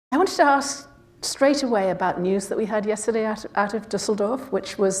wanted to ask straight away about news that we heard yesterday out of Dusseldorf,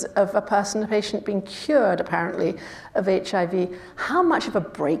 which was of a patient being cured, apparently, of HIV. How much of a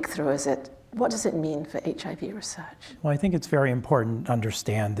breakthrough is it? What does it mean for HIV research? Well, I think it's very important to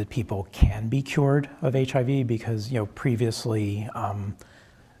understand that people can be cured of HIV because, previously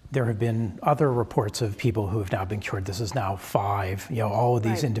there have been other reports of people who have now been cured. This is now 5. All of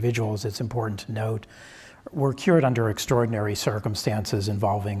these individuals, it's important to note, were cured under extraordinary circumstances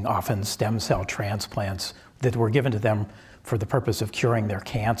involving often stem cell transplants that were given to them for the purpose of curing their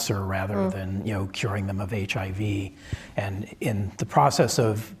cancer rather than curing them of HIV. And in the process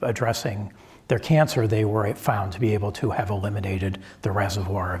of addressing their cancer, they were found to be able to have eliminated the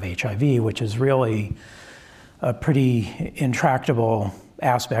reservoir of HIV, which is really a pretty intractable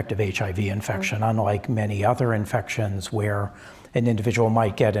aspect of HIV infection, unlike many other infections where an individual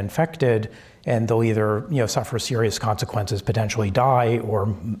might get infected and they'll either suffer serious consequences, potentially die, or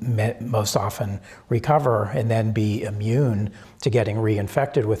most often recover and then be immune to getting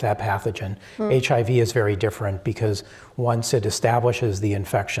reinfected with that pathogen. HIV is very different because once it establishes the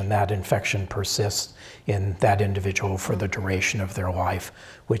infection, that infection persists in that individual for the duration of their life,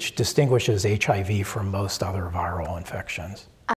 which distinguishes HIV from most other viral infections.